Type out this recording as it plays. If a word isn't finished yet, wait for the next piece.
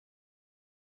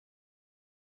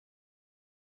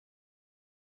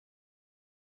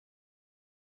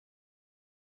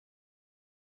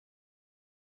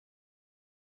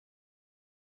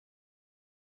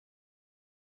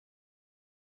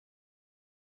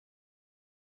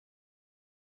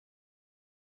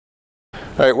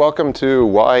All right, welcome to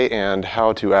Why and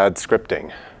How to Add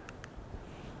Scripting.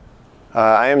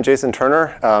 I am Jason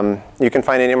Turner. You can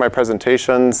find any of my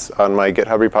presentations on my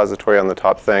GitHub repository on the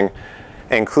top thing,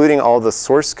 including all the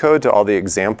source code to all the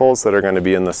examples that are going to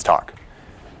be in this talk.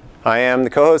 I am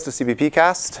the co-host of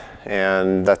CPPcast,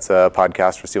 and that's a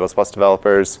podcast for C++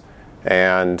 developers,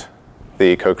 and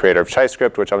the co-creator of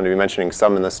ChaiScript, which I'm going to be mentioning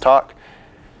some in this talk.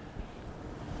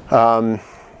 I'm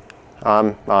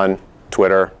on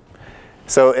Twitter.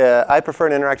 So I prefer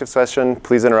an interactive session.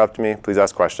 Please interrupt me. Please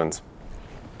ask questions.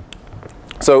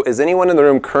 So is anyone in the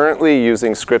room currently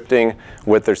using scripting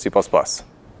with their C++?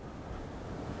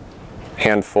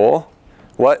 Handful.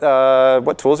 What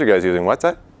tools are you guys using? What's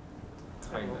that?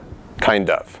 Kind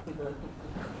of.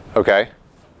 OK.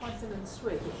 Python and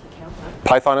SWIG, if you count that.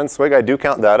 Python and SWIG, I do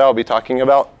count that. I'll be talking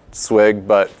about SWIG,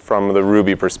 but from the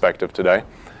Ruby perspective today.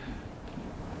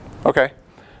 OK.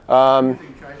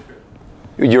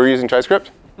 You're using ChaiScript?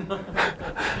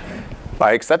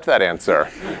 I accept that answer.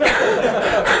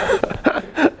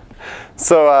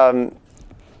 So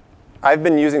I've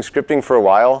been using scripting for a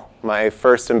while. My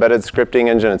first embedded scripting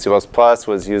engine in C++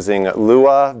 was using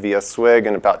Lua via SWIG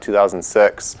in about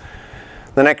 2006.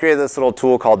 Then I created this little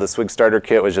tool called the SWIG Starter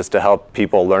Kit, which is just to help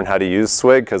people learn how to use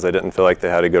SWIG, because I didn't feel like they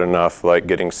had a good enough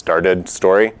getting started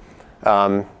story.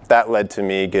 That led to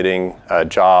me getting a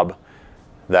job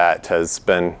that has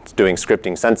been doing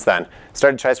scripting since then.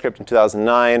 Started ChaiScript in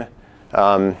 2009.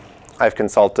 I've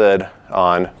consulted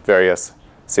on various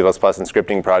C++ and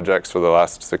scripting projects for the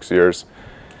last 6 years.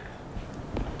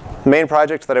 The main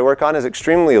project that I work on is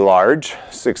extremely large.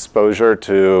 It's exposure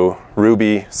to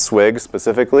Ruby SWIG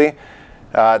specifically.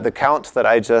 The count that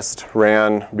I just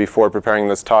ran before preparing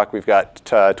this talk, we've got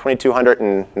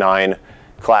 2,209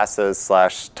 classes /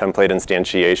 template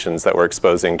instantiations that we're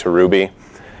exposing to Ruby,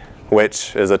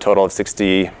 which is a total of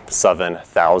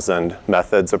 67,000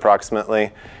 methods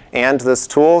approximately. And this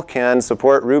tool can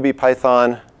support Ruby,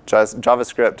 Python,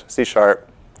 JavaScript, C#,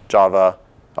 Java,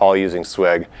 all using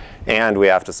SWIG. And we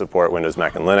have to support Windows,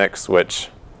 Mac, and Linux, which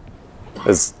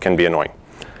can be annoying.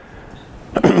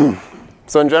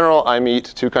 So in general, I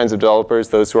meet two kinds of developers,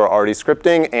 those who are already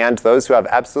scripting and those who have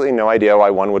absolutely no idea why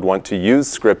one would want to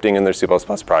use scripting in their C++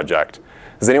 project.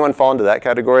 Does anyone fall into that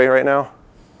category right now?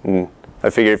 I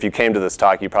figure if you came to this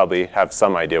talk, you probably have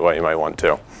some idea what you might want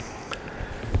to.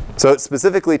 So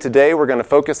specifically today, we're going to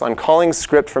focus on calling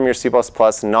script from your C++,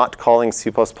 not calling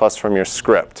C++ from your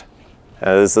script.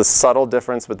 There's a subtle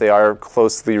difference, but they are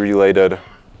closely related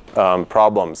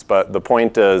problems. But the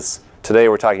point is, today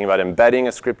we're talking about embedding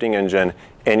a scripting engine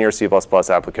in your C++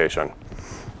 application.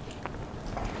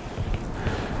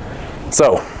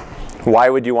 So why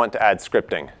would you want to add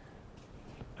scripting?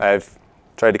 I've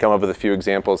tried to come up with a few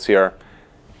examples here.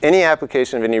 Any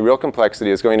application of any real complexity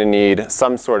is going to need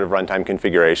some sort of runtime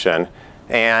configuration.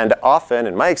 And often,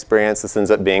 in my experience, this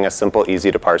ends up being a simple, easy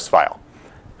to parse file.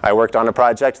 I worked on a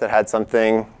project that had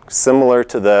something similar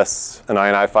to this, an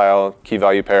INI file, key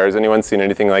value pairs. Anyone seen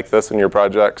anything like this in your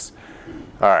projects?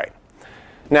 All right.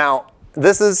 Now,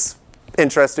 this is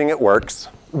interesting. It works.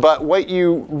 But what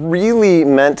you really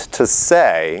meant to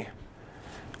say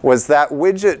was that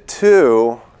widget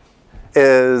 2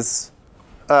 is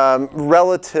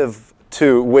relative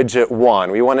to widget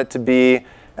 1. We want it to be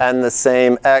in the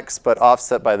same x, but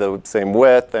offset by the same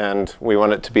width, and we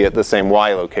want it to be at the same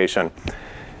y location.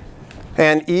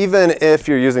 And even if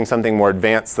you're using something more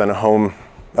advanced than a home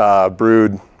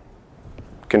brewed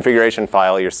configuration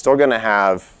file, you're still going to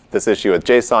have this issue with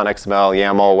JSON, XML,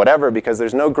 YAML, whatever, because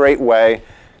there's no great way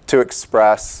to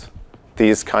express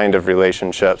these kind of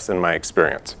relationships in my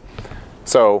experience.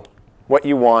 So what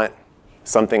you want,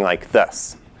 something like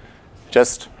this.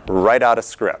 Just write out a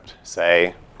script.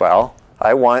 Say, well,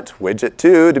 I want widget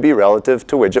 2 to be relative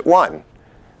to widget 1.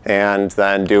 And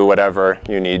then do whatever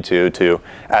you need to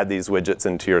add these widgets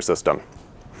into your system.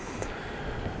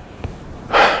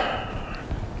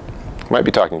 Might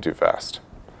be talking too fast.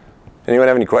 Anyone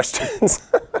have any questions?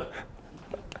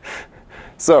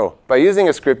 So by using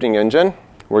a scripting engine,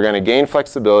 we're going to gain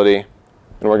flexibility,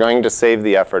 and we're going to save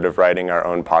the effort of writing our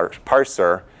own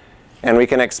parser. And we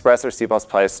can express our C++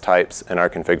 types in our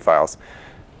config files.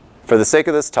 For the sake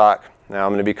of this talk, now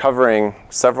I'm going to be covering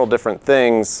several different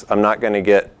things. I'm not going to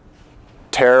get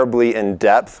terribly in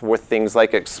depth with things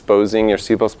like exposing your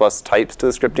C++ types to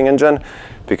the scripting engine,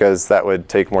 because that would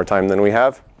take more time than we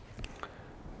have.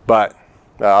 But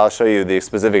I'll show you the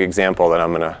specific example that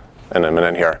I'm going to in a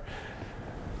minute here.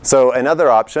 So another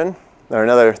option, or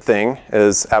another thing,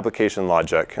 is application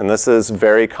logic. And this is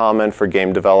very common for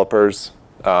game developers.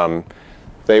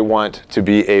 They want to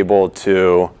be able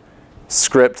to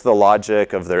script the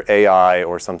logic of their AI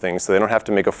or something, so they don't have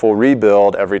to make a full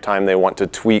rebuild every time they want to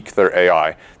tweak their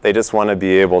AI. They just want to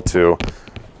be able to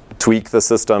tweak the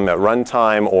system at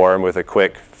runtime or with a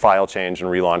quick file change and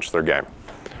relaunch their game.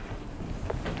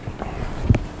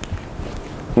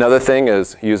 Another thing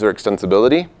is user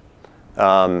extensibility.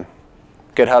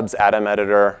 GitHub's Atom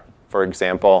editor, for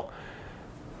example,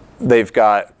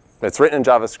 it's written in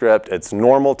JavaScript. It's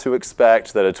normal to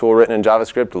expect that a tool written in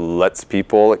JavaScript lets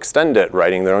people extend it,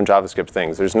 writing their own JavaScript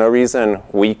things. There's no reason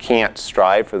we can't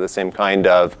strive for the same kind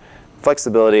of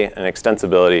flexibility and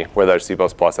extensibility with our C++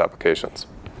 applications.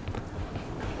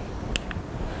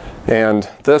 And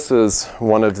this is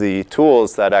one of the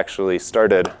tools that actually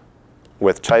started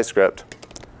with ChaiScript.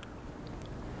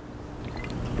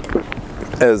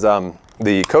 As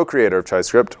the co-creator of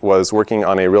ChaiScript was working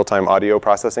on a real-time audio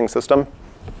processing system.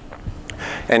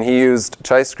 And he used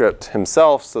ChaiScript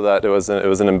himself so that it was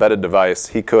an embedded device.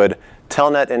 He could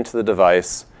telnet into the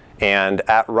device and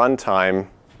at runtime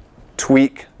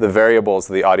tweak the variables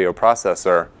of the audio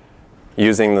processor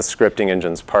using the scripting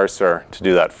engine's parser to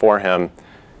do that for him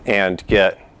and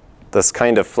get this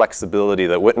kind of flexibility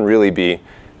that wouldn't really be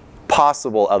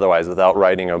possible otherwise without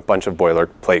writing a bunch of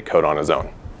boilerplate code on his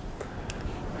own.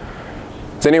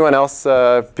 Does anyone else,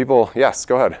 people, yes,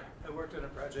 go ahead. I worked on a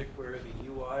project where the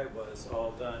UI was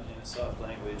all done in a soft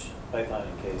language, Python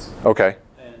in case. Okay.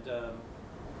 And,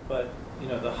 but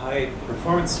the high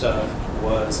performance stuff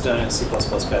was done in C++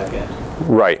 backend.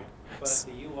 Right. But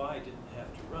the UI didn't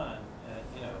have to run at,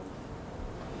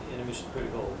 in a mission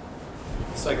critical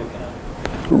cycle count.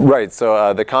 Right.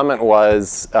 So the comment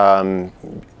was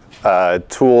a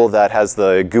tool that has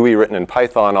the GUI written in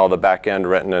Python, all the backend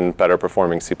written in better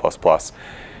performing C++.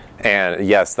 And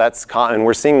yes, that's common.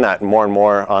 We're seeing that more and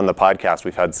more on the podcast.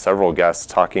 We've had several guests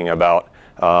talking about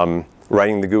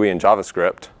writing the GUI in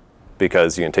JavaScript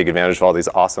because you can take advantage of all these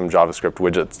awesome JavaScript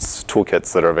widgets,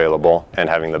 toolkits that are available, and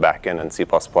having the backend in C++.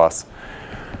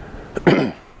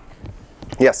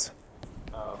 Yes?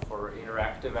 For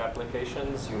interactive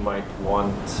applications, you might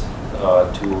want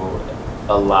to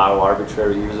allow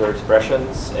arbitrary user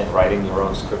expressions, and writing your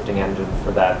own scripting engine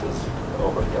for that is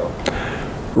overkill.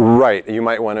 Right. You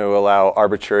might want to allow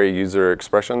arbitrary user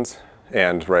expressions,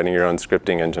 and writing your own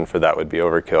scripting engine for that would be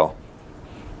overkill.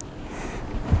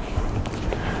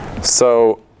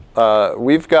 So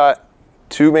we've got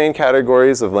two main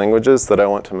categories of languages that I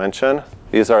want to mention.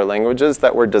 These are languages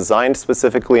that were designed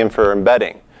specifically for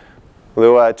embedding.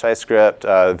 Lua, ChaiScript,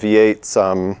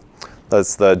 V8,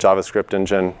 that's the JavaScript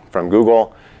engine from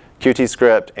Google,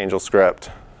 QtScript, AngelScript,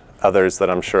 others that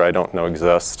I'm sure I don't know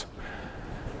exist.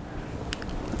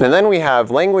 And then we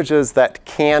have languages that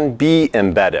can be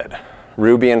embedded.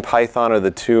 Ruby and Python are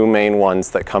the two main ones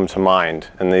that come to mind.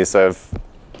 And these have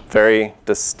very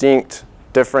distinct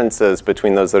differences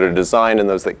between those that are designed and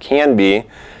those that can be.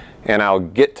 And I'll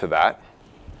get to that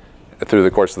through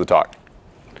the course of the talk.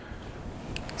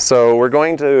 So we're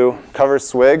going to cover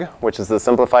SWIG, which is the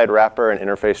simplified wrapper and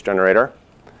interface generator.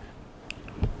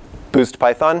 Boost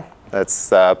Python, that's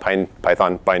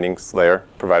Python bindings layer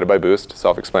provided by Boost,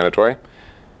 self-explanatory.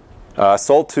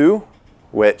 Sol2,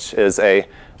 which is a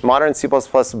modern C++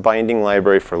 binding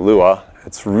library for Lua.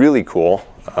 It's really cool.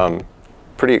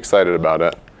 Pretty excited about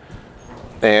it.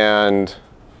 And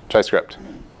ChaiScript.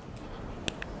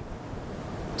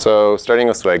 So starting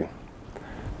with SWIG.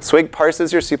 SWIG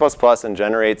parses your C++ and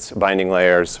generates binding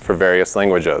layers for various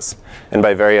languages. And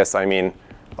by various, I mean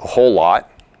a whole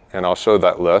lot. And I'll show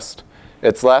that list.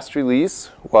 Its last release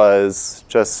was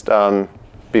just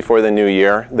before the new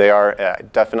year. They are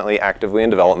definitely actively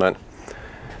in development.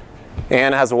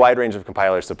 And has a wide range of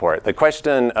compiler support. The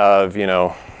question of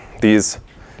these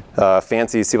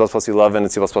fancy C++ 11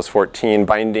 and C++ 14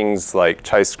 bindings like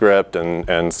ChaiScript and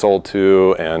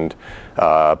Sol2 and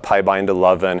PyBind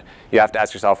 11, you have to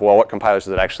ask yourself, well, what compilers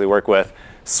does it actually work with?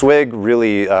 SWIG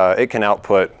really, it can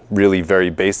output really very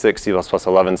basic C++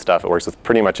 11 stuff. It works with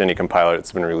pretty much any compiler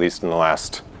that's been released in the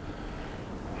last,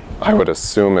 I would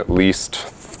assume, at least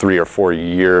 3 or 4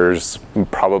 years,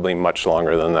 probably much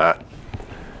longer than that.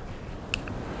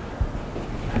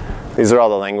 These are all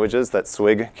the languages that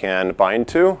SWIG can bind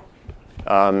to.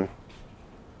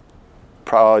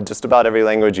 Probably just about every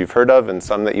language you've heard of and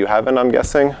some that you haven't, I'm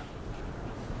guessing.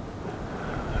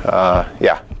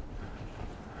 Yeah.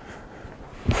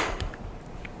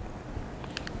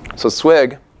 So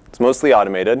SWIG, it's mostly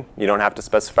automated. You don't have to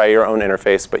specify your own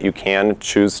interface, but you can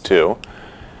choose to.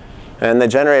 And the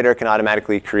generator can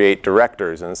automatically create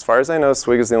directors. And as far as I know,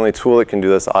 SWIG is the only tool that can do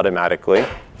this automatically.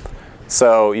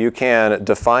 So you can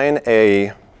define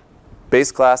a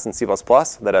base class in C++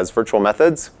 that has virtual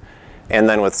methods. And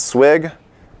then with SWIG,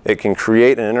 It can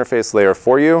create an interface layer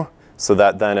for you so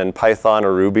that then in Python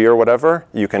or Ruby or whatever,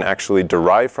 you can actually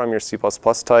derive from your C++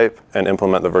 type and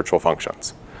implement the virtual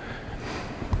functions.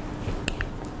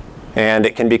 And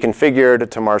it can be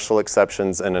configured to marshal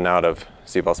exceptions in and out of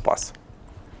C++.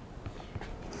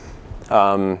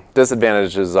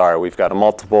 Disadvantages are we've got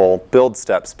multiple build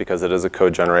steps because it is a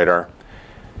code generator.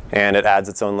 And it adds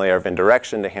its own layer of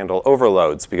indirection to handle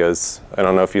overloads because I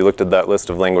don't know if you looked at that list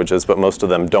of languages, but most of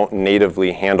them don't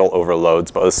natively handle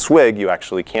overloads. But with SWIG, you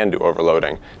actually can do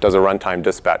overloading. It does a runtime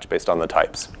dispatch based on the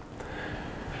types.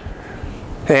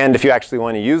 And if you actually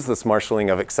want to use this marshalling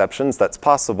of exceptions, that's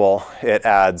possible. It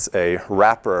adds a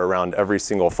wrapper around every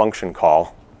single function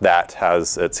call that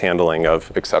has its handling of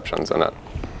exceptions in it.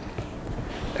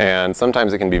 And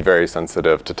sometimes it can be very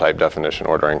sensitive to type definition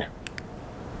ordering.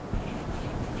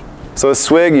 So with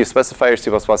SWIG, you specify your C++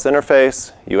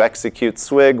 interface, you execute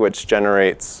SWIG, which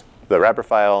generates the wrapper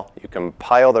file, you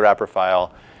compile the wrapper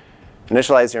file,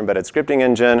 initialize your embedded scripting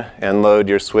engine, and load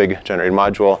your SWIG generated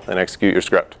module, and execute your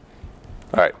script.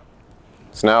 All right,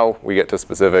 so now we get to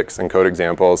specifics and code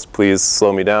examples. Please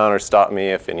slow me down or stop me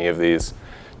if any of these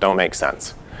don't make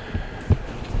sense.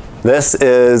 This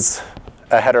is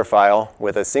a header file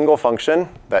with a single function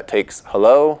that takes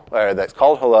hello, or that's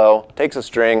called hello, takes a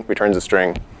string, returns a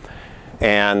string.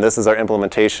 And this is our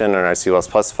implementation in our C++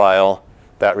 file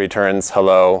that returns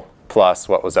hello plus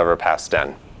what was ever passed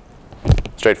in.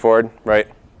 Straightforward, right?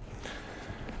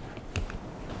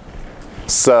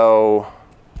 So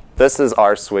this is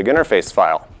our SWIG interface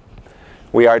file.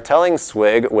 We are telling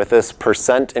SWIG with this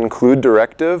 %include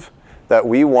directive that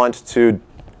we want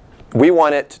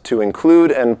it to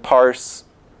include and parse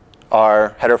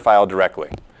our header file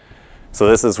directly. So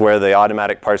this is where the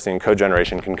automatic parsing and code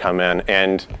generation can come in.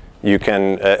 And you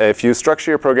can, if you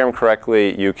structure your program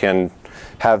correctly, you can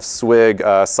have SWIG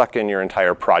suck in your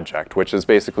entire project, which is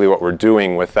basically what we're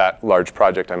doing with that large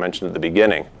project I mentioned at the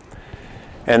beginning.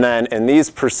 And then in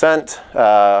these braces,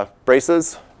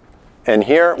 and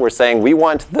here we're saying we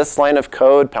want this line of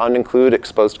code, #include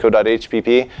exposed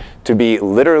code.hpp, to be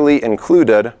literally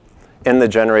included in the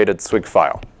generated SWIG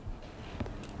file.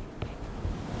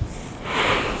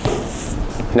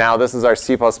 Now this is our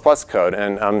C++ code,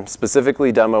 and I'm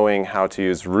specifically demoing how to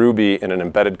use Ruby in an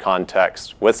embedded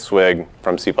context with SWIG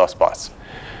from C++.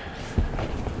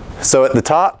 So at the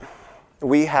top,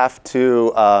 we have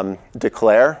to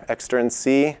declare extern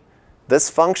C this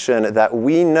function that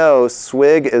we know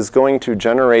SWIG is going to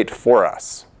generate for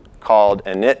us, called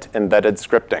init embedded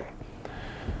scripting.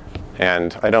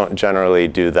 And I don't generally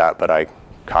do that, but I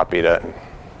copied it.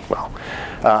 Well,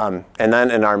 and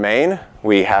then in our main,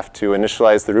 we have to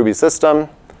initialize the Ruby system,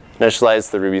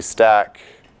 initialize the Ruby stack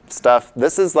stuff.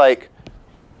 This is like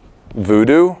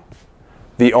voodoo.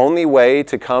 The only way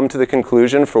to come to the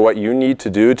conclusion for what you need to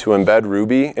do to embed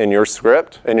Ruby in your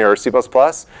script, in your C++,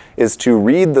 is to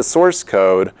read the source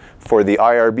code for the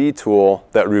IRB tool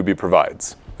that Ruby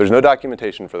provides. There's no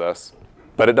documentation for this,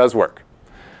 but it does work.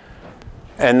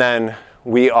 And then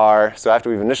so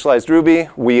after we've initialized Ruby,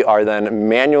 we are then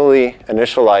manually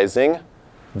initializing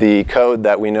the code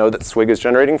that we know that SWIG is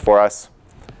generating for us.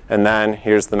 And then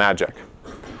here's the magic.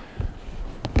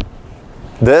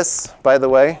 This, by the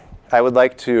way, I would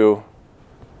like to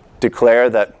declare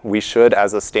that we should,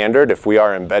 as a standard, if we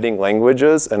are embedding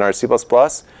languages in our C++,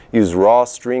 use raw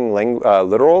string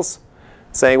literals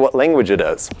saying what language it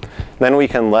is. Then we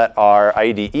can let our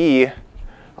IDE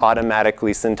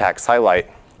automatically syntax highlight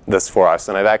this for us.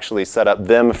 And I've actually set up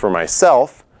them for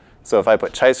myself. So if I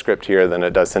put ChaiScript here, then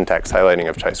it does syntax highlighting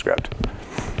of ChaiScript.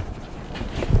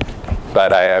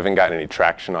 But I haven't gotten any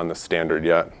traction on the standard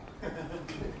yet.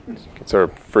 It's sort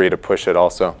of free to push it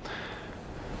also.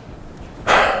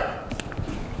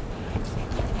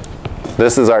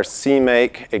 This is our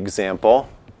CMake example,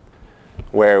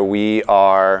 where we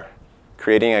are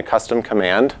creating a custom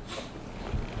command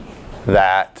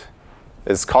that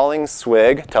is calling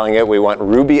SWIG, telling it we want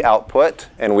Ruby output,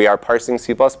 and we are parsing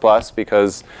C++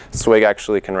 because SWIG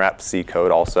actually can wrap C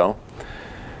code also.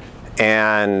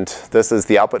 And this is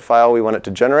the output file we want it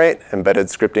to generate, embedded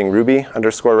scripting Ruby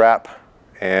 _wrap.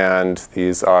 And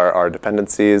these are our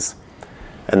dependencies.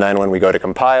 And then when we go to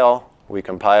compile, we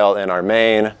compile in our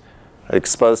main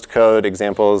exposed code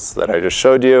examples that I just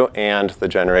showed you and the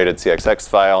generated CXX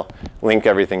file, link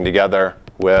everything together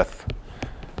with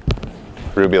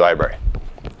Ruby library.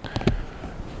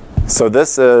 So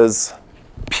this is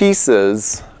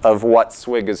pieces of what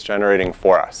SWIG is generating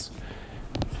for us.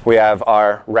 We have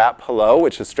our wrap hello,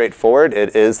 which is straightforward.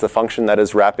 It is the function that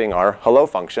is wrapping our hello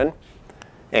function.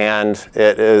 And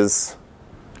it is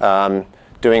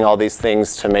doing all these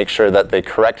things to make sure that the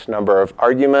correct number of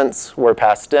arguments were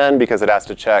passed in, because it has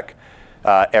to check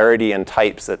arity and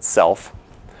types itself.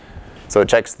 So it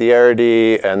checks the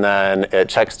arity, and then it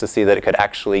checks to see that it could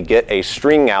actually get a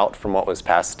string out from what was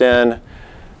passed in,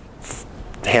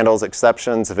 handles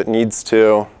exceptions if it needs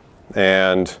to,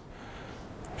 and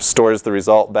stores the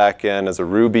result back in as a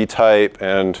Ruby type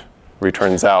and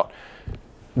returns out.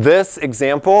 This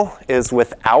example is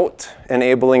without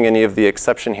enabling any of the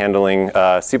exception handling,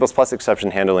 C++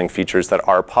 exception handling features that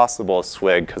are possible with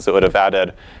SWIG, because it would have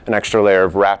added an extra layer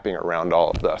of wrapping around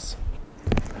all of this.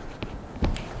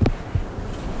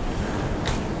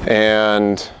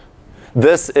 And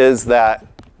this is that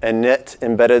init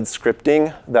embedded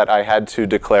scripting that I had to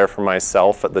declare for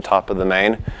myself at the top of the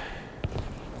main.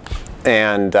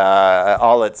 And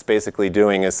all it's basically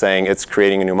doing is saying it's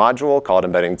creating a new module called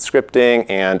embedding scripting,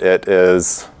 and it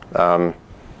is,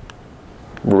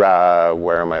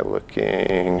 where am I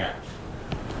looking?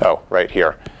 Oh, right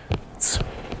here. It's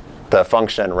the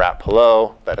function wrap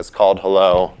hello that is called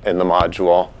hello in the module.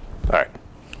 All right.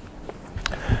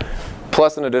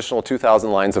 Plus an additional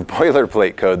 2,000 lines of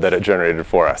boilerplate code that it generated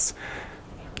for us.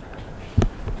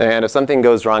 And if something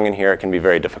goes wrong in here, it can be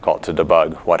very difficult to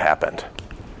debug what happened.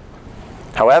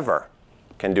 However,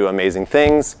 can do amazing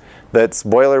things. That's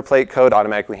boilerplate code,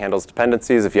 automatically handles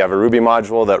dependencies. If you have a Ruby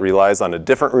module that relies on a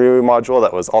different Ruby module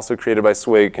that was also created by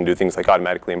SWIG, it can do things like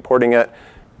automatically importing it.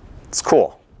 It's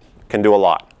cool. Can do a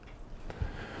lot.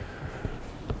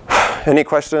 Any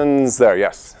questions there?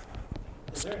 Yes?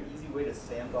 Is there an easy way to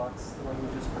sandbox the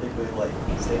languages, particularly like,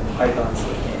 say, in Python, so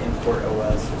you can't import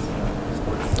OS or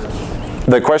import sys?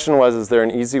 The question was, is there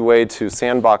an easy way to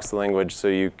sandbox the language so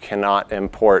you cannot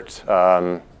import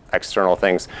external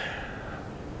things?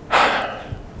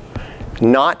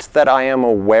 Not that I am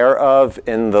aware of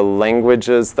in the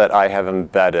languages that I have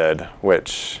embedded,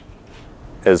 which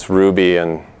is Ruby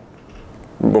and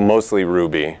mostly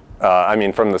Ruby. I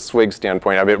mean, from the SWIG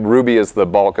standpoint, I mean, Ruby is the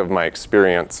bulk of my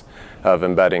experience of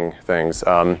embedding things.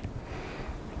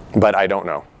 But I don't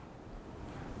know.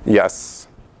 Yes?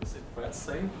 Is it thread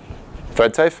safe?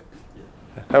 Thread safe? Yeah.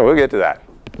 Oh, we'll get to that.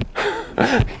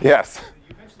 Yes?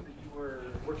 You mentioned that you were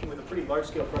working with a pretty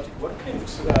large-scale project. What kind of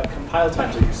compile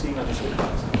times are you seeing on the SWIG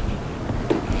files?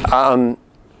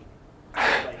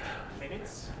 Like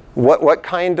minutes? What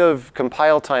kind of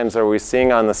compile times are we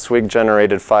seeing on the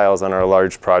SWIG-generated files on our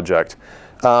large project?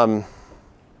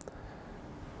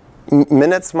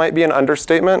 Minutes might be an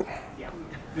understatement. Yeah,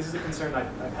 this is a concern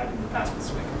I've had in the past with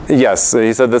SWIG. Yes,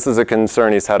 he said this is a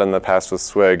concern he's had in the past with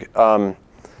SWIG.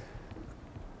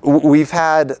 We've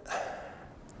had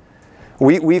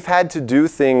to do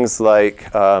things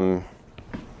like, in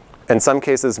some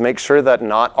cases, make sure that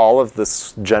not all of the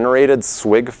generated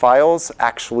SWIG files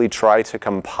actually try to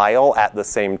compile at the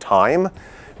same time,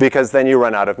 because then you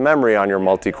run out of memory on your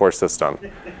multi-core system.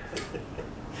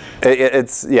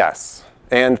 It's yes,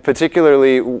 and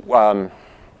particularly.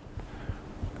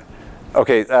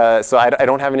 Okay, so I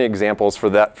don't have any examples for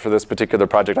this particular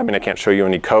project. I mean, I can't show you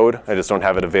any code. I just don't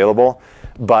have it available.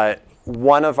 But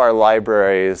one of our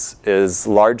libraries is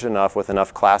large enough with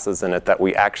enough classes in it that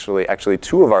we actually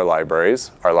two of our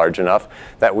libraries are large enough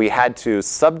that we had to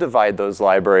subdivide those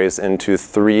libraries into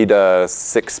 3 to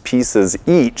 6 pieces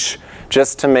each,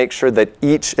 just to make sure that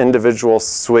each individual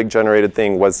SWIG generated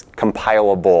thing was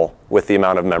compilable with the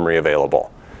amount of memory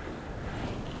available.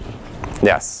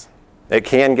 Yes. It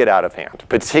can get out of hand,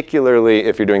 particularly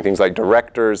if you're doing things like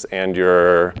directors and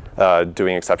you're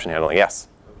doing exception handling. Yes?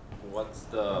 What's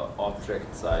the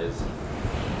object size?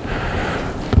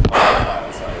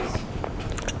 File size?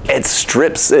 It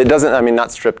strips. It doesn't. I mean,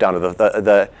 not stripped down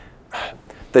to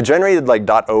the generated like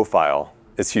 .o file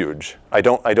is huge. I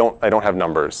don't have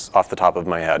numbers off the top of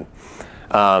my head,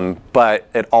 but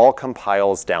it all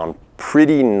compiles down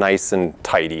pretty nice and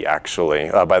tidy, actually,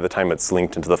 by the time it's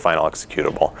linked into the final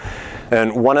executable.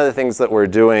 And one of the things that we're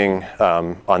doing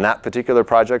on that particular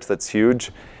project that's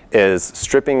huge is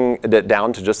stripping it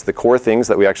down to just the core things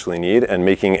that we actually need and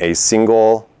making a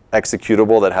single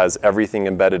executable that has everything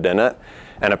embedded in it.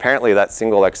 And apparently that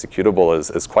single executable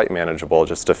is quite manageable,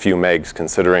 just a few megs,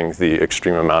 considering the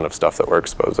extreme amount of stuff that we're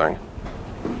exposing.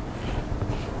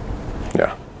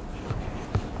 Yeah.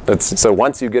 So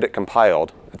once you get it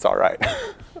compiled, it's all right.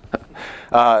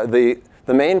 The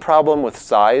main problem with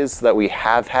size that we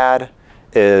have had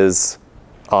is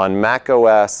on Mac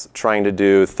OS trying to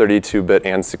do 32-bit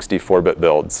and 64-bit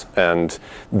builds. And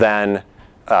then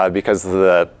because of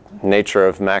the nature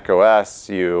of Mac OS,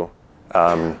 you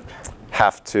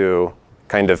have to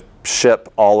kind of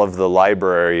ship all of the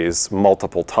libraries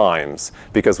multiple times,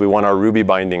 because we want our Ruby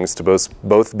bindings to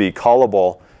both be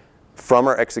callable from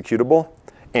our executable,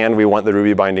 and we want the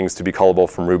Ruby bindings to be callable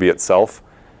from Ruby itself.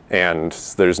 And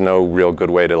there's no real good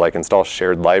way to like install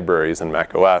shared libraries in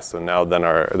macOS. And now then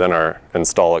our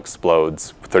install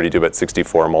explodes, 32-bit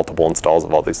 64, multiple installs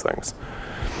of all these things.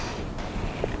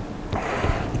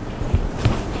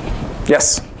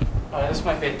 Yes? This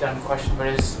might be a dumb question, but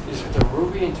is the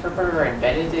Ruby interpreter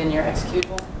embedded in your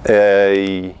executable?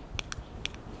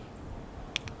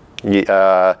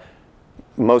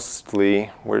 Mostly.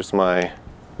 Where's my?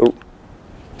 Oh.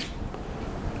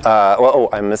 Well,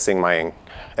 I'm missing my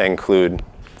include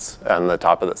on the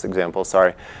top of this example.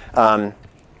 Sorry.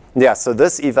 Yeah. So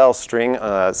this eval string.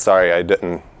 Sorry, I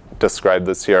didn't describe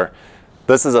this here.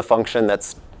 This is a function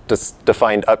that's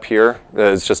defined up here.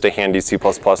 It's just a handy C++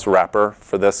 wrapper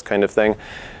for this kind of thing.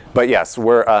 But yes,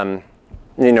 we're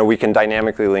we can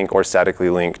dynamically link or statically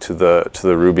link to the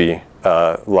Ruby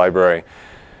library.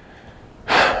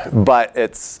 But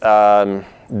it's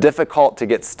difficult to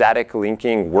get static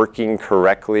linking working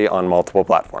correctly on multiple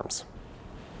platforms.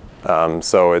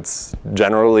 So it's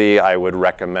generally, I would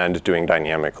recommend doing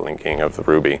dynamic linking of the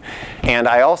Ruby. And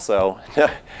I also,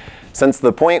 since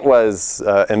the point was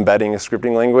embedding a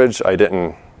scripting language, I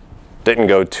didn't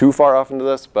go too far off into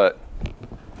this, but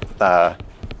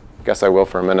guess I will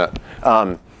for a minute.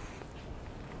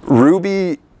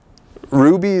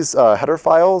 Ruby's header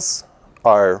files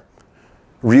are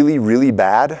really, really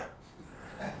bad.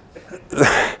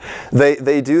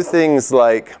 They do things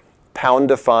like pound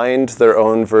defined their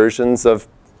own versions of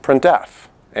printf,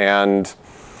 and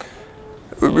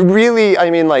really,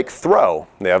 I mean, like throw.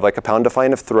 They have like a pound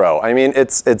define of throw. I mean,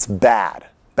 it's bad.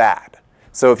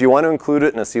 So if you want to include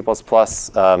it in a C++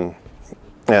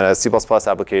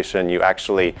 application, you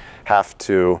actually have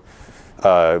to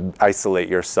isolate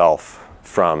yourself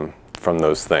from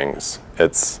those things.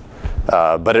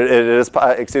 But it is.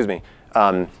 Excuse me.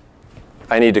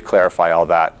 I need to clarify all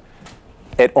that.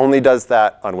 It only does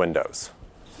that on Windows.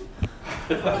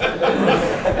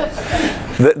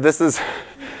 This is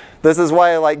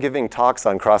why I like giving talks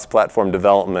on cross-platform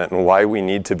development and why we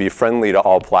need to be friendly to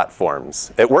all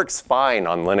platforms. It works fine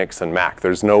on Linux and Mac.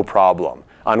 There's no problem.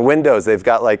 On Windows, they've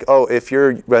got like, oh, if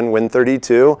you're in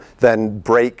Win32, then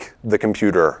break the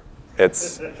computer.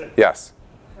 It's, yes?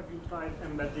 Have you tried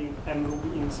embedding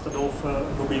mRuby instead of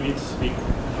Ruby with SWIG?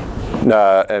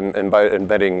 And by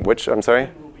embedding which, I'm sorry?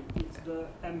 mRuby. It's the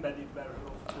embedded version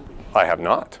of Ruby. I have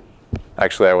not.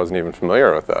 Actually, I wasn't even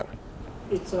familiar with that.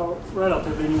 It's a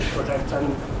relatively new project,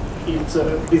 and it's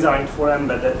designed for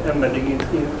embedding it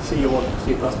in C or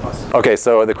C++. OK,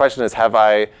 so the question is, have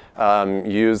I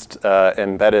used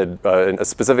embedded a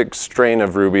specific strain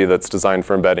of Ruby that's designed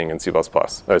for embedding in C++,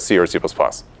 C or C++?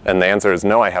 And the answer is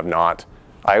no, I have not.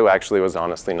 I actually was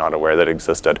honestly not aware that it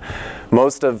existed.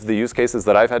 Most of the use cases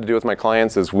that I've had to do with my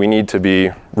clients is we need to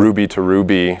be Ruby to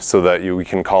Ruby so that we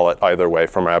can call it either way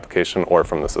from our application or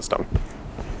from the system.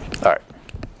 All right.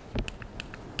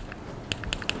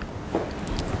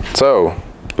 So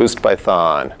Boost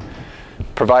Python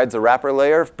provides a wrapper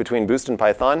layer between Boost and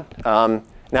Python.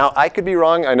 Now, I could be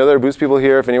wrong. I know there are Boost people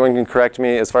here. If anyone can correct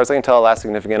me. As far as I can tell, the last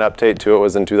significant update to it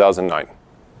was in 2009.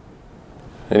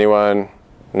 Anyone?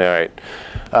 No, right.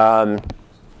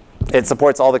 It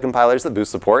supports all the compilers that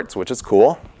Boost supports, which is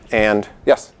cool. And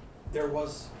yes? There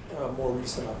was a more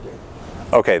recent update.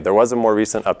 OK, there was a more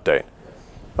recent update.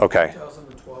 OK.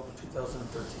 2012 or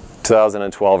 2013.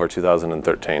 2012 or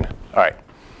 2013. All right.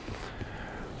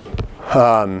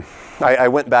 I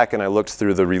went back and I looked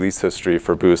through the release history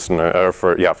for Boost, and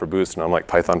for Boost, and I'm like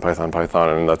Python,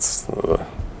 and that's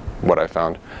what I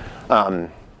found.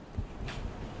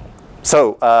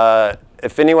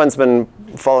 If anyone's been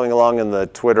following along in the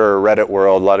Twitter or Reddit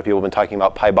world, a lot of people have been talking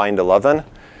about PyBind 11.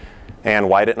 And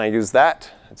why didn't I use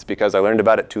that? It's because I learned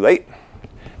about it too late.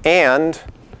 And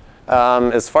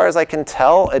as far as I can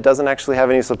tell, it doesn't actually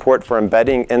have any support for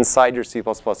embedding inside your C++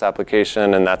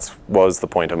 application, and that was the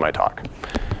point of my talk.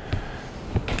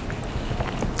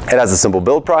 It has a simple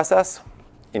build process,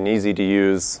 an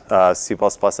easy-to-use C++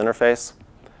 interface.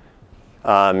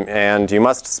 And you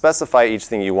must specify each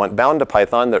thing you want bound to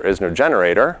Python. There is no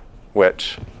generator,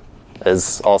 which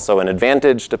is also an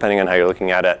advantage depending on how you're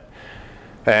looking at it.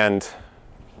 And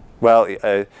well,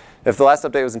 if the last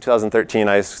update was in 2013,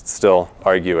 I still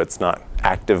argue it's not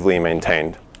actively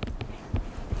maintained.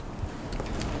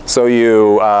 So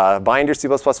you bind your C++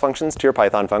 functions to your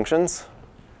Python functions,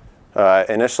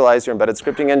 initialize your embedded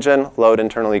scripting engine, load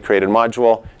internally created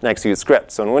module, and execute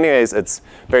script. So in many ways, it's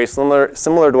very similar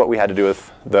to what we had to do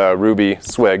with the Ruby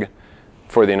SWIG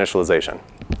for the initialization.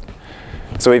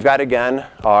 So we've got, again,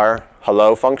 our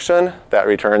hello function that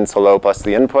returns hello plus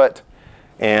the input.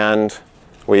 And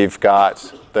we've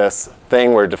got this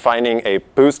thing. We're defining a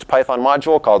boost Python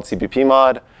module called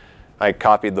cppmod. I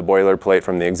copied the boilerplate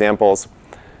from the examples.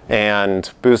 And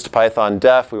boost Python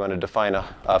def, we want to define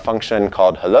a function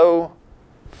called hello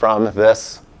from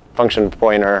this function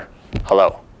pointer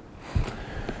hello.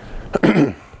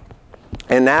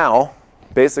 And now,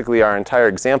 basically, our entire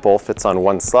example fits on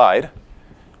one slide,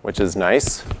 which is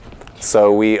nice.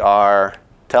 So we are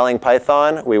telling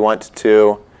Python we want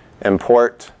to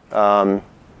import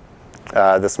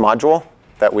this module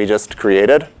that we just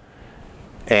created.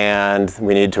 And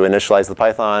we need to initialize the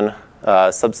Python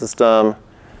subsystem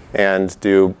and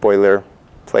do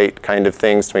boilerplate kind of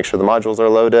things to make sure the modules are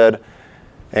loaded.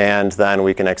 And then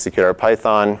we can execute our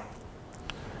Python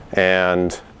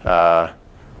and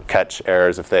catch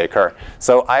errors if they occur.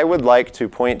 So I would like to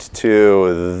point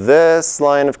to this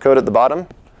line of code at the bottom,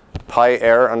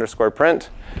 pyerror_print.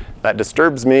 That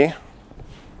disturbs me.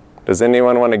 Does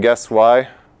anyone want to guess why?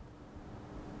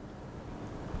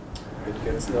 It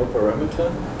gets no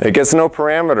parameter? It gets no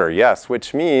parameter, yes,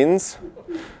 which means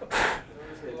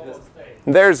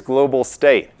there's global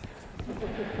state.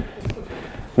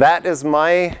 That is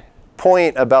my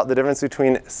point about the difference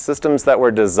between systems that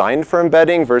were designed for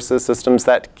embedding versus systems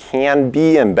that can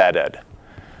be embedded.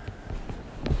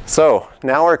 So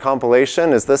now our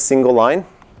compilation is this single line,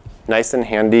 nice and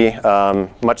handy,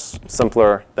 much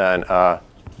simpler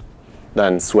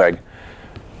than SWIG.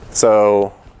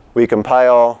 So we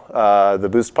compile the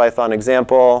boost Python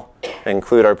example,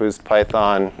 include our boost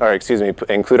Python, or excuse me,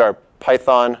 include our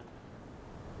Python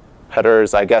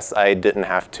headers. I guess I didn't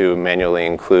have to manually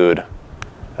include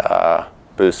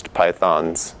boost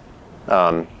Python's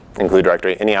include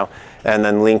directory anyhow, and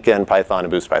then link in Python and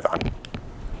boost Python.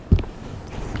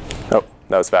 Oh,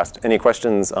 that was fast. Any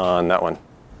questions on that one?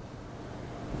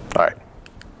 All right.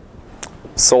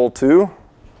 Sol2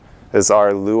 is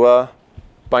our Lua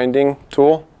binding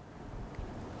tool.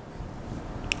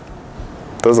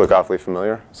 Those look awfully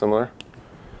similar.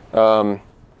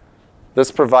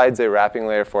 This provides a wrapping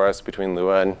layer for us between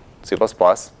Lua and C++.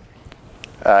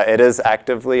 It is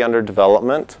actively under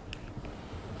development.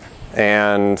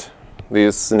 And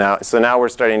so now we're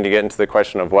starting to get into the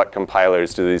question of what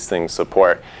compilers do these things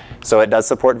support. So it does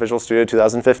support Visual Studio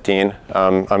 2015.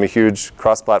 I'm a huge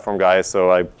cross-platform guy,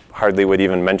 so I hardly would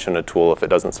even mention a tool if it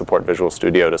doesn't support Visual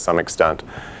Studio to some extent.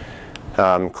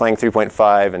 Clang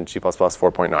 3.5 and G++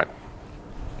 4.9.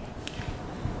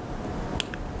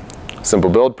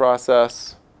 Simple build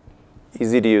process,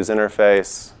 easy to use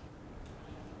interface,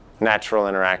 natural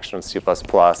interaction with C++,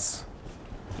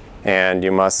 and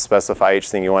you must specify each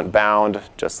thing you want bound,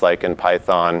 just like in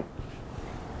Python.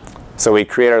 So we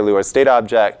create our Lua state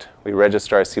object, we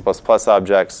register our C++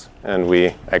 objects, and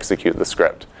we execute the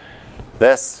script.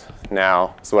 This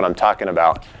now is what I'm talking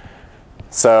about.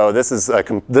 So this is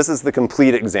the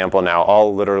complete example now,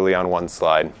 all literally on one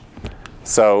slide.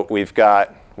 So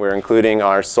we're including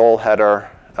our Sol header.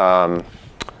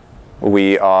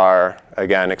 We are,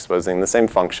 again, exposing the same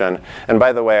function. And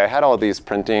by the way, I had all these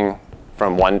printing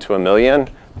from 1 to 1,000,000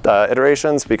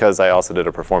 iterations because I also did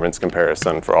a performance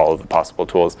comparison for all of the possible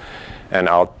tools. And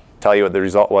I'll tell you what the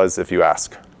result was if you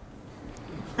ask.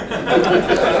 What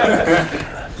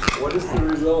is the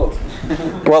result?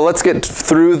 Well, let's get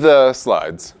through the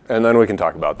slides, and then we can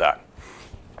talk about that.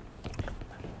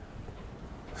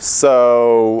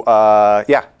 So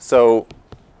yeah, so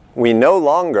we no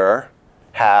longer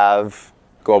have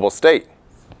global state.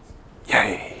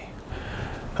 Yay.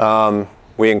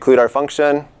 We include our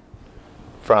function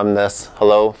from this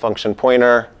hello function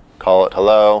pointer, call it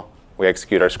hello, we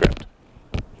execute our script.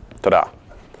 Ta-da.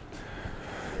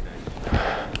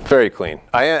 Very clean.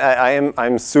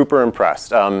 I'm super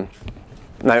impressed. Now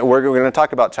we're going to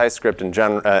talk about ChaiScript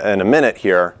in a minute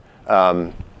here.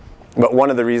 But one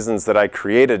of the reasons that I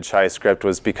created ChaiScript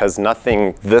was because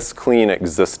nothing this clean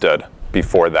existed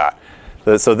before that.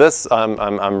 So this,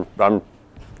 I'm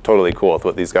totally cool with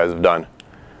what these guys have done.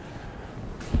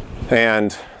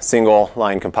 And single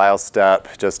line compile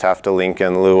step, just have to link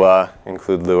in Lua,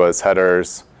 include Lua's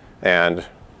headers, and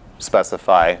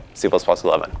specify C++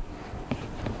 11.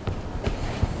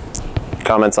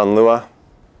 Comments on Lua?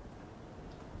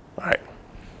 All right.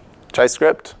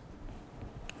 ChaiScript?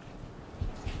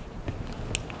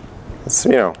 It's,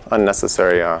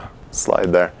 unnecessary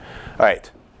slide there. All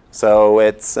right. So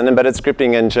it's an embedded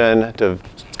scripting engine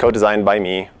co-designed by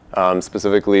me,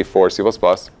 specifically for C++.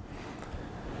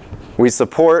 We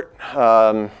support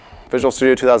Visual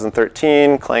Studio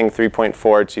 2013, Clang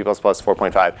 3.4, G++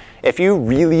 4.5. If you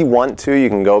really want to, you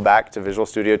can go back to Visual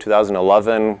Studio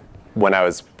 2011 when I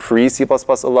was pre-C++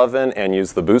 11 and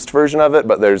use the boost version of it,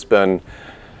 but there's been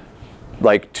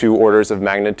like 2 orders of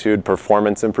magnitude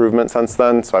performance improvement since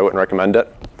then, so I wouldn't recommend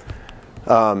it.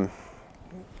 But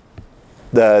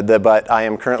I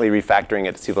am currently refactoring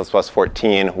it to C++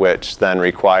 14, which then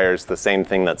requires the same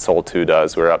thing that Sol 2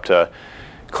 does. We're up to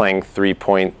Clang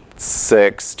 3.6,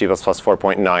 G++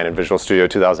 4.9 in Visual Studio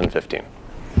 2015.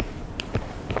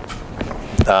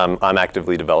 I'm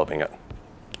actively developing it.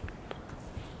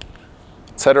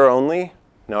 Etc only,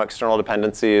 no external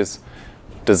dependencies,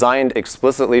 designed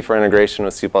explicitly for integration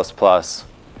with C++,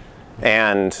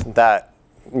 and that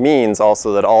means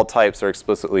also that all types are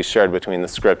explicitly shared between the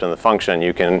script and the function.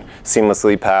 You can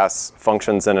seamlessly pass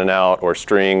functions in and out, or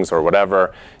strings, or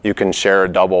whatever. You can share a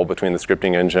double between the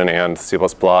scripting engine and C++,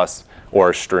 or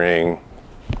a string.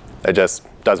 It just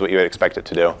does what you would expect it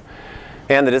to do.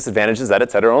 And the disadvantage is that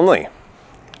it's header only.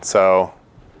 So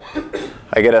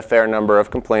I get a fair number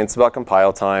of complaints about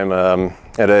compile time, and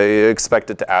I expect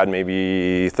it to add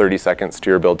maybe 30 seconds to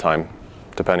your build time,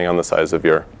 depending on the size of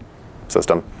your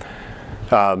system.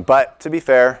 But to be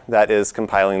fair, that is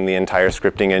compiling the entire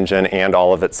scripting engine and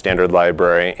all of its standard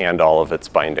library and all of its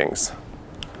bindings.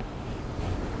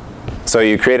 So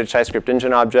you create a ChaiScript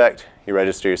engine object, you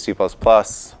register your C++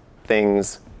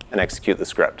 things, and execute the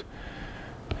script.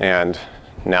 And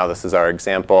now this is our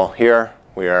example here.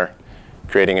 We are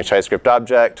creating a ChaiScript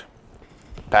object,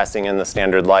 passing in the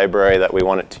standard library that we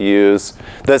want it to use.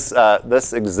 This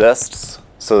exists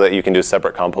so that you can do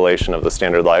separate compilation of the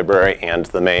standard library and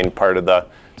the main part of the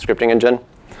scripting engine.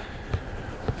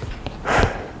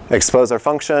 Expose our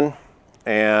function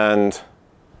and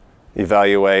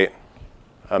evaluate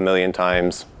 1,000,000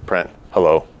 times, print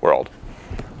hello world.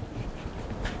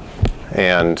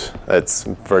 And it's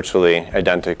virtually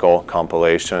identical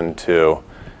compilation to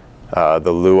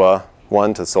the Lua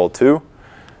one to Sol 2,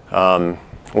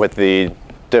 with the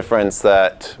difference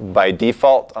that by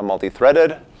default I'm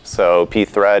multi-threaded. So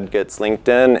pthread gets linked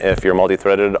in if you're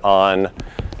multi-threaded on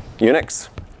Unix.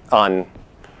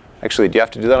 Actually, do you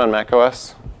have to do that on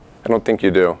macOS? I don't think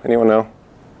you do. Anyone know?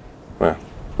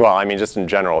 Well, I mean, just in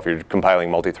general, if you're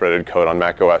compiling multi-threaded code on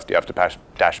macOS, do you have to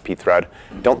dash pthread?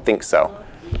 Don't think so.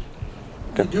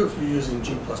 You do if you're using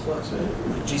G++,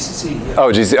 GCC. Yeah.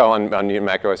 Oh, GCC. Oh, on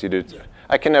macOS you do. Yeah.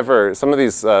 I can never. Some of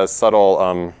these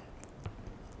subtle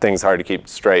things hard to keep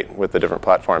straight with the different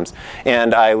platforms.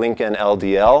 And I link in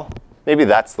LDL. Maybe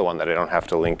that's the one that I don't have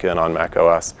to link in on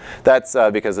macOS. That's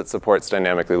because it supports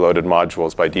dynamically loaded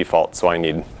modules by default, so I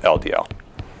need LDL.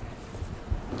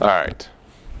 All right.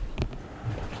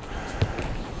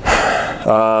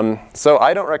 So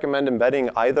I don't recommend embedding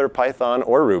either Python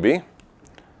or Ruby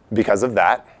because of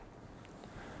that.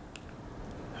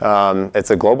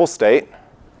 It's a global state.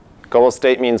 Global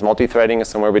state means multi-threading is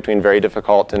somewhere between very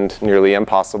difficult and nearly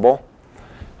impossible.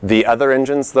 The other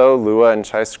engines, though, Lua and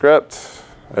ChaiScript,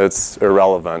 it's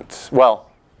irrelevant. Well,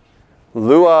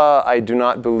 Lua, I do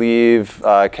not believe,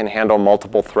 can handle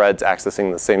multiple threads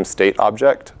accessing the same state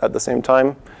object at the same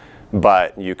time.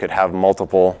 But you could have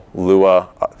multiple Lua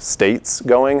states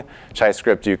going.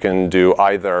 ChaiScript, you can do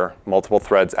either multiple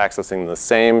threads accessing the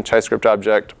same ChaiScript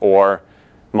object or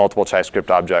multiple ChaiScript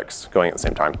objects going at the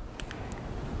same time.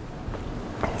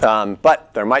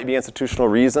 But there might be institutional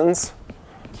reasons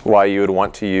why you would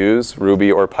want to use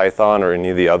Ruby or Python or any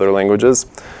of the other languages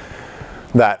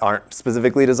that aren't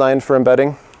specifically designed for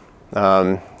embedding.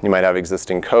 You might have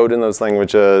existing code in those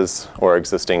languages or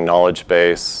existing knowledge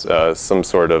base, some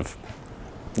sort of,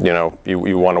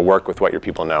 you want to work with what your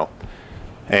people know.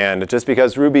 And just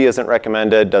because Ruby isn't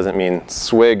recommended doesn't mean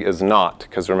SWIG is not,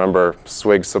 because remember,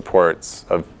 SWIG supports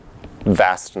a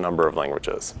vast number of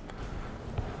languages.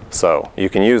 So you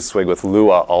can use SWIG with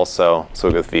Lua also,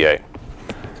 SWIG with V8.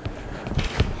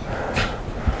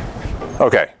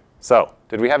 OK, so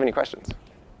did we have any questions?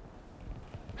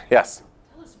 Yes?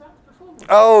 Tell us about the performance.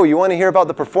 Oh, you want to hear about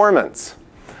the performance?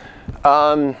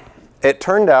 It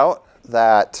turned out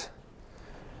that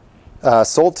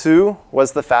Sol 2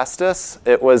 was the fastest.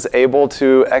 It was able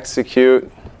to execute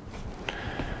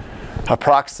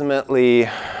approximately,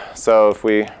 so if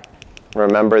we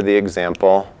remember the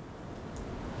example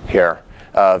here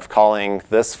of calling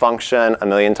this function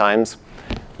 1,000,000 times,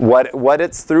 what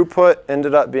its throughput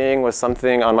ended up being was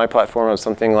something on my platform of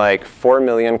something like 4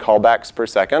 million callbacks per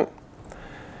second.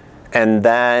 And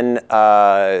then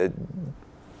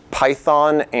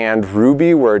Python and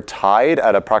Ruby were tied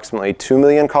at approximately 2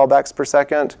 million callbacks per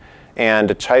second. And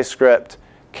ChaiScript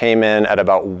came in at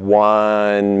about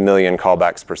 1 million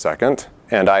callbacks per second.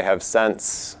 And I have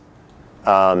since,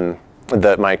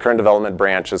 that my current development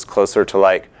branch is closer to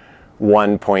like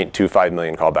 1.25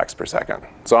 million callbacks per second.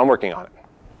 So I'm working on it.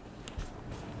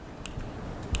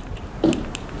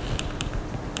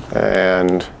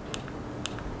 And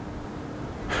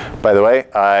By the way,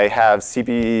 I have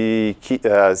CPP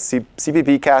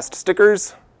cast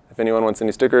stickers. If anyone wants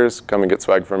any stickers, come and get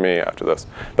swag from me after this.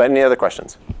 But any other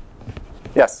questions?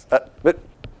 Yes. So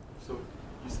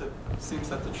you said it seems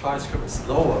that the ChaiScript is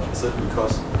slower. Is it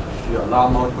because you allow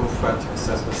multiple threads to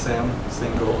access the same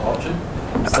single object?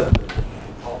 Is that the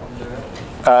problem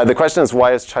there? The question is,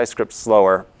 why is ChaiScript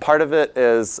slower? Part of it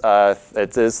is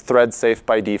it is thread safe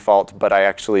by default, but I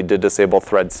actually did disable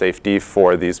thread safety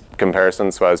for these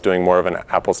comparisons, so I was doing more of an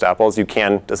apples to apples. You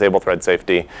can disable thread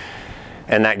safety,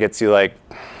 and that gets you like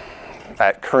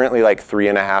at currently like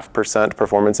 3.5%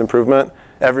 performance improvement.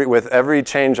 With every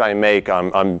change I make,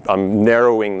 I'm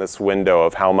narrowing this window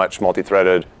of how much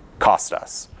multi-threaded costs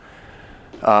us.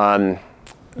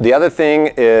 The other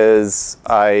thing is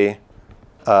I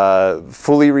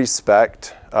fully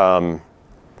respect all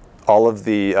of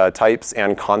the types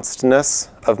and constness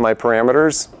of my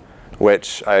parameters,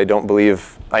 which I don't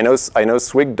believe, I know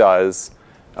SWIG does,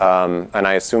 and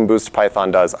I assume Boost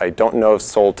Python does. I don't know if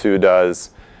Sol2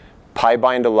 does.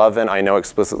 PyBind 11, I know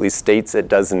explicitly states it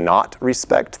does not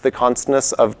respect the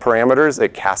constness of parameters.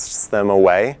 It casts them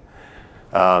away.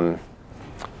 I'm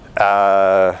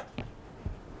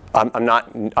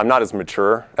not as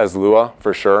mature as Lua,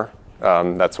 for sure.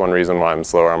 That's one reason why I'm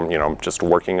slower. I'm just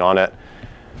working on it.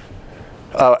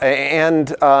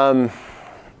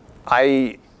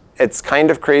 It's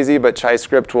kind of crazy, but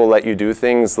ChaiScript will let you do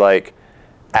things like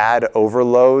add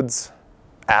overloads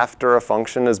after a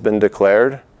function has been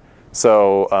declared.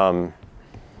 So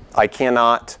I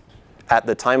cannot, at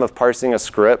the time of parsing a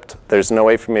script, there's no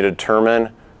way for me to determine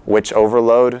which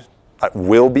overload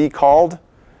will be called,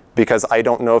 because I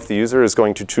don't know if the user is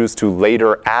going to choose to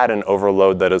later add an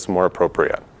overload that is more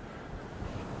appropriate.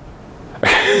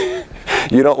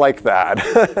 You don't like that.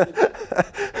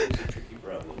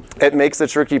 It makes a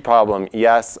tricky problem.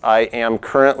 Yes, I am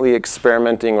currently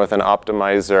experimenting with an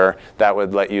optimizer that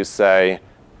would let you say,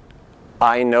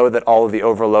 I know that all of the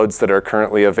overloads that are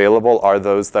currently available are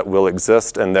those that will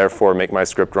exist, and therefore make my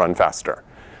script run faster.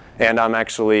 And I'm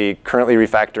actually currently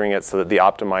refactoring it so that the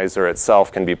optimizer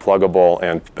itself can be pluggable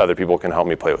and other people can help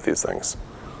me play with these things.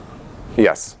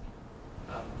 Yes?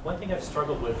 One thing I've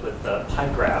struggled with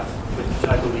PyGraph, which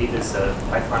I believe is a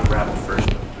Python wrapped version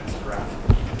of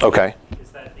BoostGraph, OK.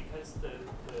 is that because the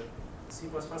C++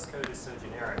 code is so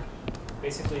generic,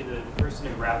 basically the person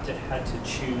who wrapped it had to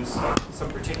choose some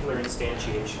particular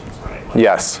instantiations, right? Like,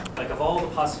 yes. Like of all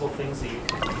the possible things that you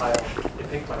can compile, it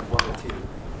picked like 1 or 2.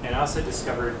 And I also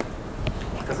discovered,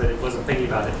 because I wasn't thinking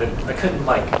about it, that I couldn't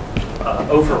like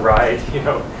override,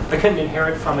 I couldn't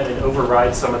inherit from it and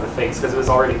override some of the things because it was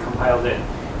already compiled in.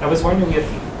 And I was wondering if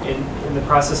in the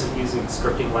process of using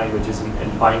scripting languages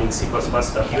and binding C++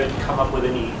 stuff, you had come up with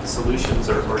any solutions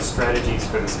or strategies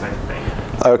for this kind of thing.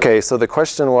 OK, so the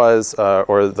question was,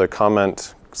 or the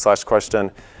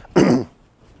comment/question,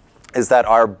 is that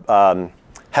our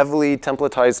heavily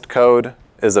templatized code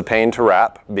is a pain to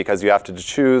wrap because you have to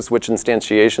choose which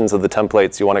instantiations of the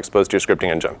templates you want exposed to your scripting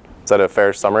engine. Is that a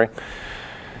fair summary?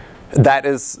 That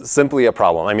is simply a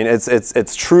problem. I mean,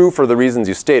 it's true for the reasons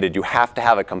you stated. You have to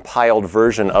have a compiled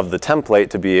version of the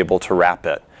template to be able to wrap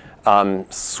it.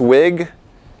 SWIG,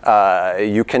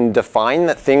 you can define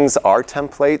that things are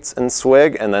templates in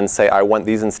SWIG and then say, I want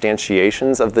these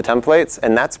instantiations of the templates.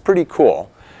 And that's pretty cool.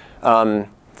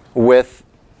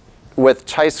 With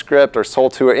ChaiScript or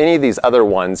Sol2 or any of these other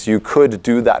ones, you could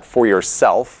do that for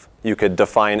yourself. You could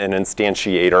define an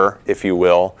instantiator, if you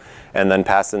will, and then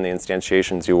pass in the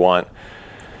instantiations you want.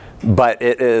 But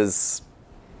it is,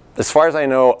 as far as I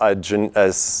know, at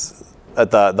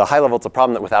the high level, it's a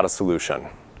problem without a solution.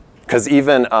 Because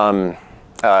even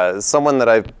someone that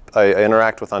I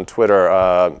interact with on Twitter,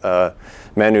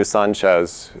 Manu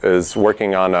Sanchez, is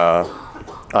working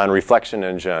on Reflection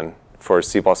Engine for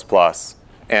C++.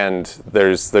 And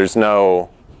there's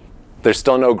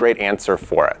still no great answer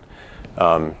for it.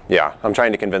 Yeah, I'm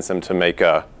trying to convince him to make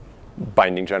a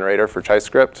binding generator for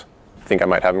ChaiScript. I think I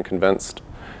might have him convinced.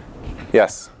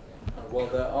 Yes? Well,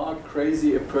 there are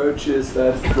crazy approaches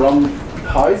that from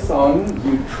Python,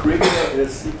 you trigger a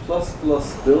C++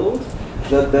 build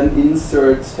that then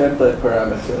inserts template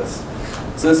parameters.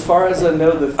 So as far as I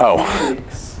know, the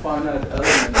Phoenix finite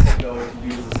elements code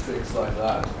uses tricks like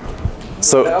that.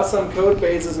 So there are some code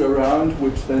bases around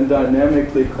which then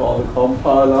dynamically call the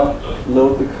compiler,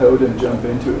 load the code, and jump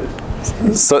into it.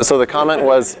 So the comment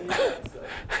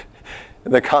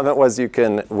was, you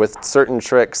can, with certain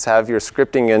tricks, have your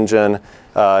scripting engine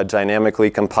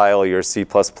dynamically compile your C++ with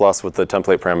the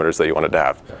template parameters that you wanted to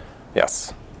have.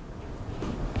 Yes.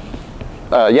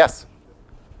 Yes.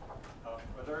 Are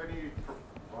there any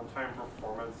runtime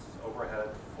performance overhead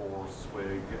for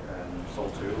SWIG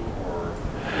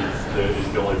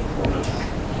the only performance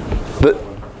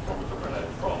overhead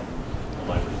from the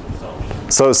libraries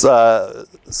themselves? So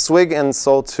SWIG and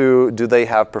Sol2, do they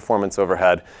have performance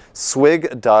overhead?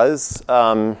 SWIG does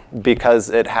because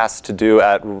it has to do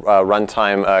at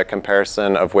runtime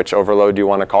comparison of which overload you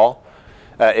want to call.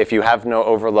 If you have no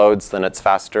overloads, then it's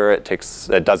faster. It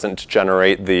doesn't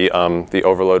generate the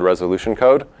overload resolution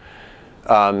code.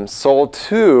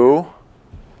 Sol2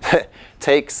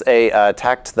 takes a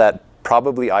tact that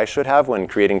probably I should have when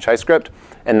creating ChaiScript,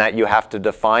 and that you have to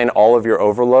define all of your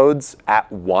overloads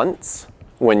at once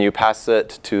when you pass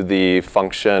it to the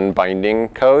function binding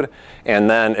code, and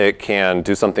then it can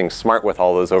do something smart with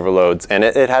all those overloads. And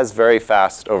it has very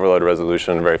fast overload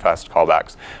resolution, very fast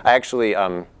callbacks. I actually,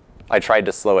 I tried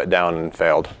to slow it down and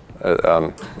failed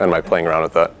in my playing around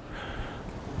with it.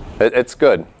 It's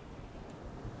good.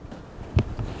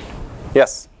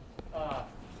 Yes?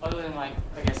 Other than like,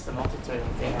 I guess the multi-threading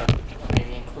thing, or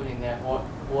maybe including that,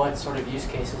 what sort of use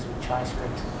cases would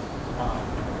ChaiScript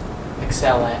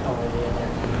excel at over the other?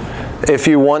 If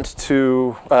you want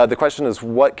to, the question is,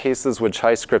 what cases would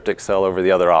ChaiScript excel over the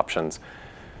other options?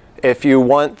 If you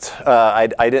want,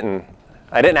 I didn't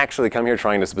actually come here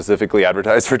trying to specifically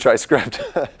advertise for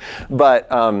ChaiScript, but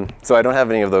so I don't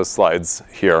have any of those slides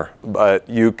here. But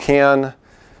you can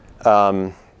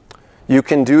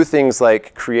do things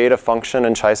like create a function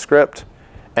in ChaiScript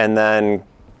and then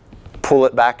pull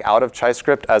it back out of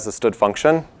ChaiScript as a std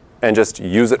function and just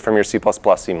use it from your C++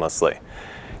 seamlessly.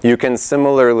 You can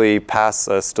similarly pass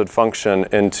a std function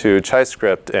into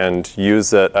ChaiScript and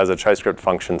use it as a ChaiScript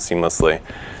function seamlessly.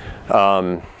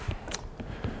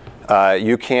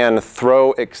 You can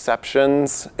throw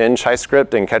exceptions in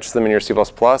ChaiScript and catch them in your C++,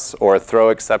 or throw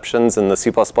exceptions in the C++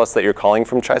 that you're calling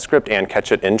from ChaiScript and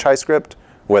catch it in ChaiScript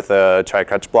with a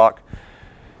try-catch block.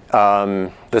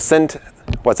 What's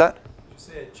that? Did you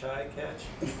say a chai-catch?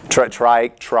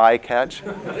 Try-catch.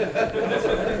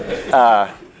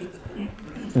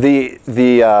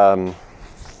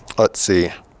 Let's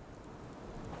see.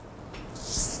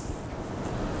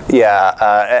 Yeah,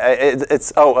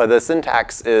 the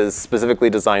syntax is specifically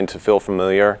designed to feel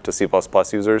familiar to C++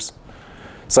 users.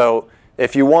 So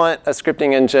if you want a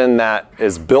scripting engine that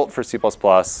is built for C++,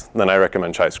 then I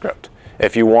recommend ChaiScript.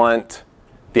 If you want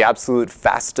the absolute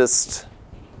fastest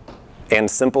and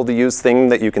simple to use thing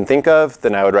that you can think of,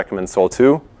 then I would recommend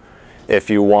Sol2. If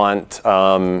you want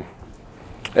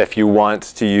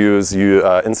to use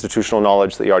institutional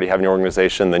knowledge that you already have in your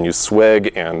organization, then use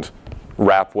SWIG and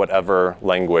wrap whatever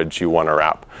language you want to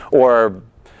wrap. Or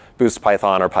Boost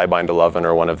Python or PyBind 11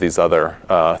 or one of these other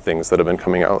things that have been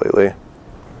coming out lately.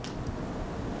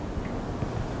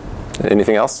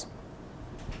 Anything else?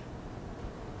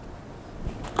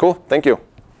 Cool, thank you.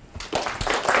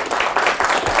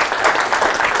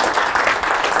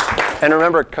 And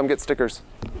remember, come get stickers.